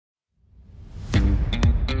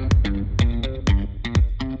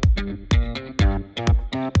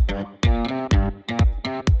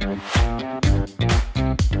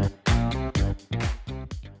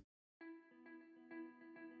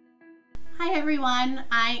everyone,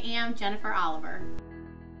 I am Jennifer Oliver.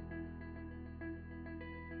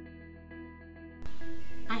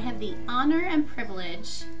 I have the honor and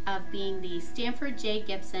privilege of being the Stanford J.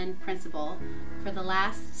 Gibson principal for the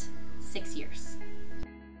last 6 years.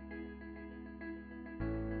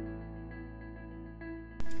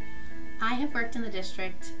 I have worked in the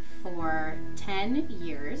district for 10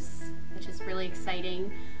 years, which is really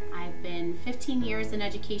exciting. I've been 15 years in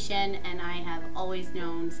education, and I have always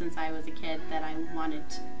known since I was a kid that I wanted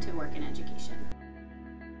to work in education.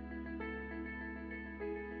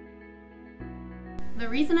 The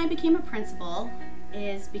reason I became a principal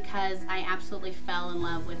is because I absolutely fell in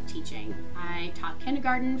love with teaching. I taught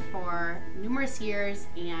kindergarten for numerous years,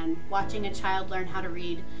 and watching a child learn how to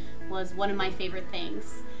read was one of my favorite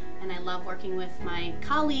things. And I love working with my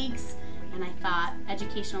colleagues, and I thought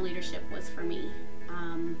educational leadership was for me.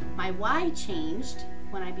 My why changed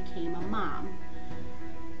when I became a mom.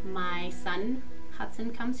 My son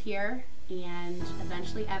Hudson comes here, and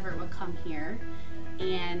eventually Everett would come here,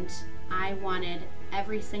 and I wanted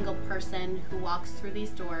every single person who walks through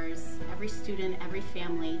these doors, every student, every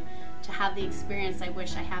family, to have the experience I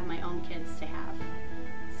wish I had my own kids to have.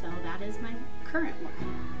 So that is my current why.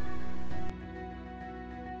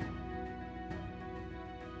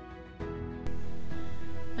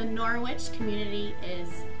 The Norwich community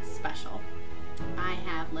is special. I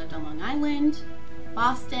have lived on Long Island,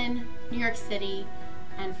 Boston, New York City,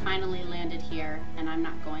 and finally landed here, and I'm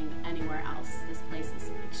not going anywhere else. This place is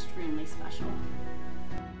extremely special.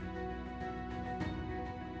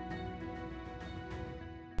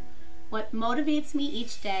 What motivates me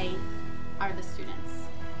each day are the students.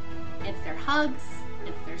 It's their hugs,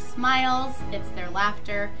 it's their smiles, it's their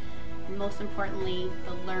laughter, and most importantly,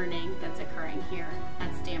 the learning that's occurring here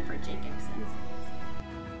at Stanford J. Gibson.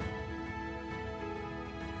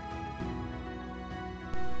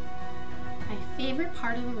 My favorite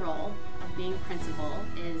part of the role of being principal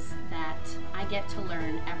is that I get to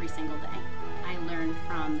learn every single day. I learn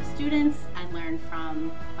from the students, I learn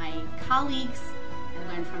from my colleagues,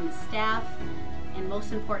 I learn from the staff, and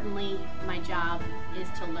most importantly, my job is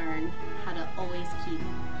to learn how to always keep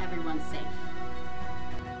everyone safe.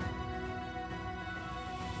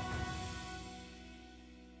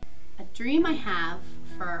 A dream I have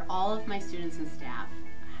for all of my students and staff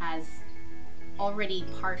has already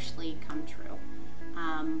partially come true.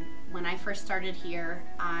 When I first started here,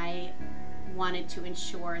 I wanted to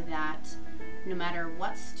ensure that no matter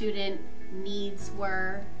what student needs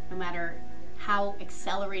were, no matter how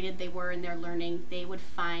accelerated they were in their learning, they would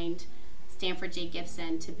find Stanford J.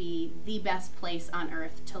 Gibson to be the best place on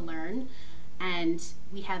earth to learn. And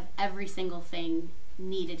we have every single thing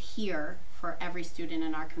needed here for every student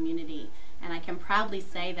in our community. And I can proudly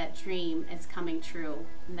say that dream is coming true,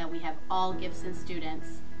 and that we have all Gibson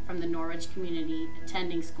students from the Norwich community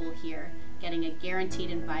attending school here, getting a guaranteed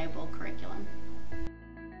and viable curriculum.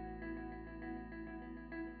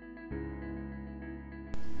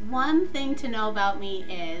 One thing to know about me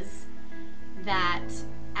is that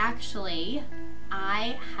actually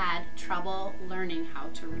I had trouble learning how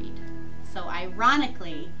to read. So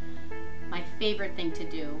ironically, my favorite thing to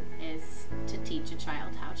do is to teach a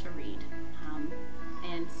child how to read.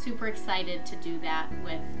 And super excited to do that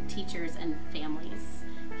with teachers and families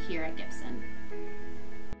here at Gibson.